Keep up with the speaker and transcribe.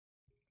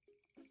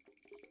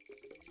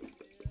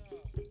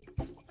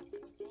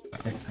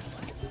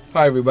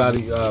Hi,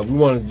 everybody. We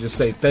want to just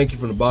say thank you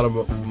from the bottom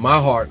of my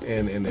heart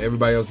and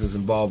everybody else that's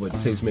involved with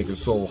Tastemakers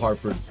Soul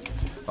Hartford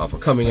for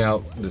coming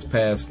out this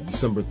past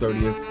December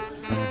 30th.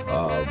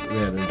 We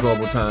had an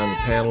enjoyable time. The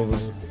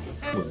panels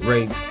were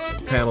great.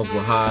 The panels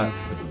were hot.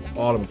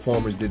 All the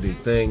performers did their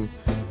thing.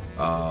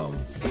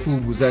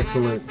 Food was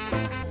excellent.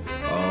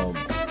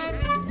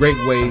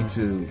 Great way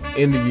to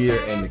end the year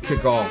and to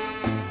kick off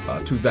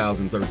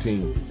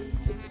 2013.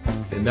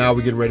 And now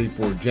we're getting ready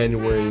for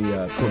January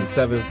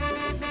 27th.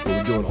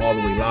 We're doing all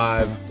the way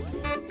live.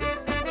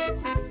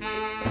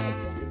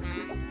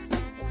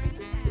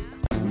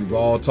 We've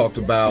all talked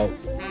about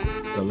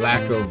the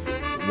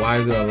why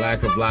is there a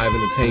lack of live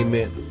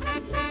entertainment,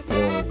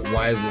 or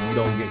why is it we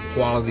don't get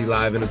quality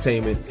live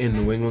entertainment in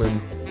New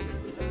England.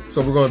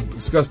 So we're going to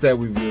discuss that.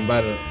 We've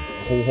invited a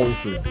whole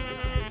host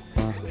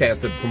of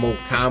cast that promote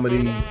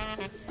comedy,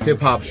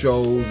 hip-hop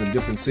shows in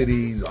different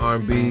cities,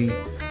 R&B,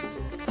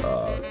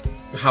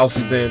 house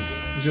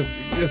events,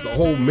 just a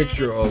whole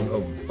mixture of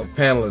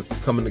panelists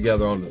coming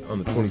together on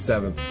the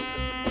 27th.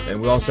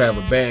 And we also have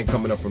a band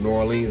coming up from New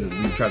Orleans as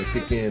we try to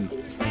kick in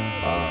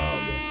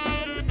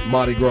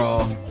Mardi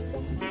Gras,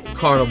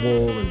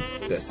 Carnival, and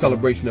that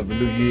celebration of the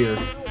new year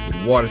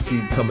with Water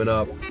Seed coming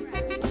up.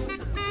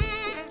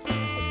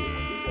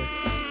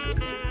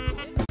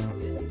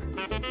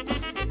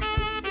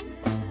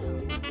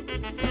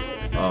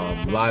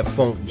 Live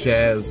funk,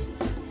 jazz,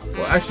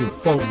 well, actually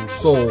funk,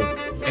 soul,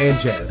 and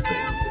jazz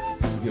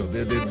band. You know,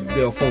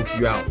 they'll funk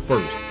you out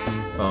first.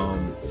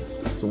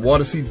 So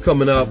Water Seed's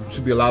coming up,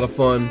 should be a lot of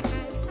fun.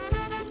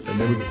 And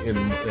then in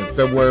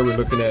February we're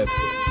looking at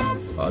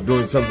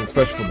doing something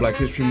special for Black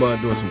History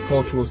Month, doing some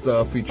cultural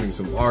stuff, featuring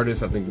some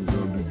artists. I think we're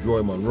going to do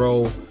Joy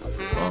Monroe.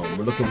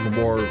 We're looking for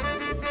more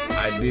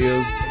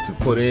ideas to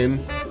put in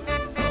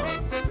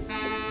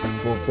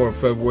for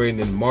February. And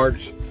in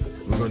March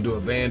we're going to do a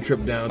van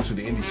trip down to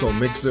the Indie Soul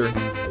Mixer.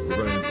 We're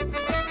going to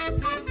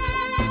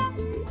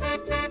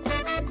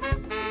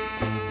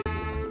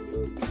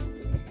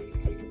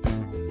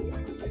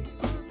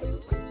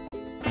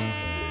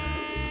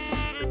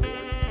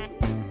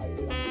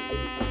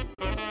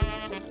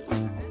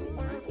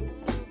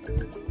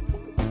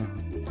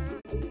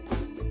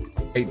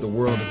the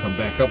world to come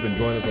back up and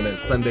join us on that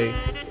Sunday,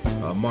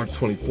 March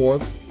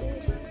 24th.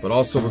 But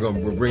also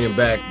we're bringing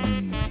back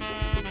the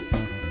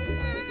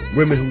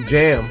Women Who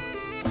Jam,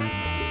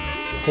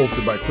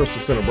 hosted by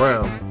Crystal Center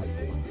Brown,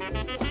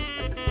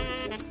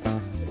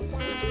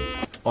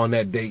 on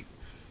that date.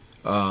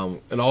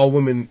 An all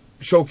women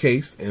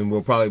showcase, and we're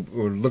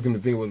looking to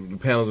think what the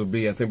panels will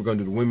be. I think we're going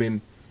to do the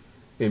Women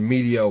in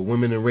Media,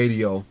 Women in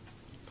Radio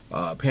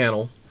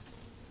panel,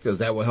 because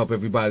that will help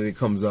everybody that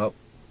comes up.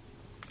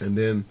 And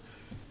then,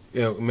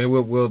 you know, maybe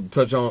we'll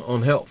touch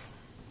on health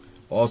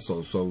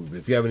also. So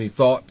if you have any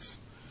thoughts,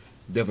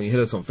 definitely hit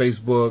us on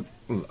Facebook,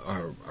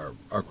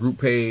 our group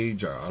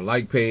page, our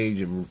like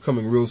page, and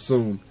coming real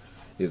soon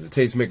is the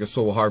Tastemakers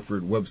Soul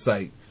Hartford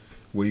website,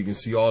 where you can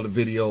see all the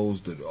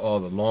videos, all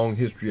the long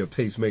history of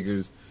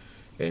tastemakers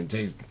and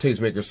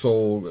Tastemakers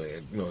Soul.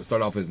 You know, it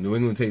started off as New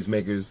England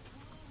Tastemakers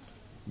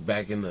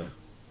back in the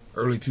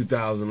early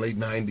 2000s, late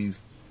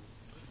 90s,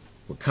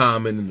 with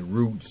Common and the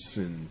Roots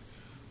and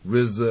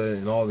RZA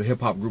and all the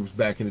hip-hop groups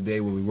back in the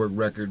day when we worked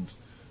records,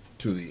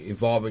 to the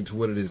evolving to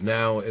what it is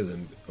now as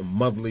a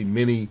monthly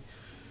mini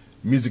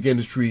music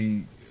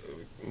industry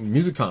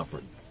music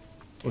conference.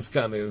 It's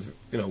kind of,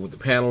 you know, with the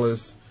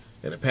panelists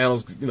and the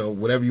panels, you know,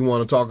 whatever you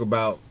want to talk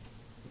about,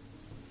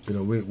 you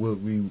know,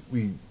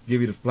 we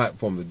give you the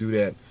platform to do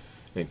that.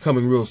 And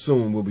coming real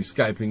soon, we'll be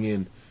Skyping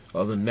in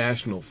other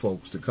national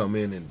folks to come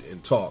in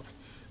and talk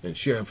and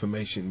share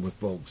information with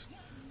folks.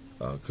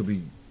 Could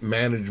be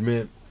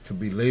management, could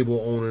be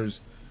label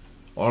owners,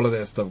 all of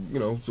that stuff, you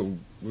know. So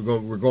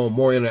we're going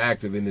more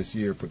interactive in this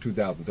year for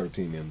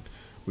 2013, and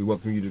we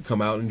welcome you to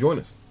come out and join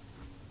us.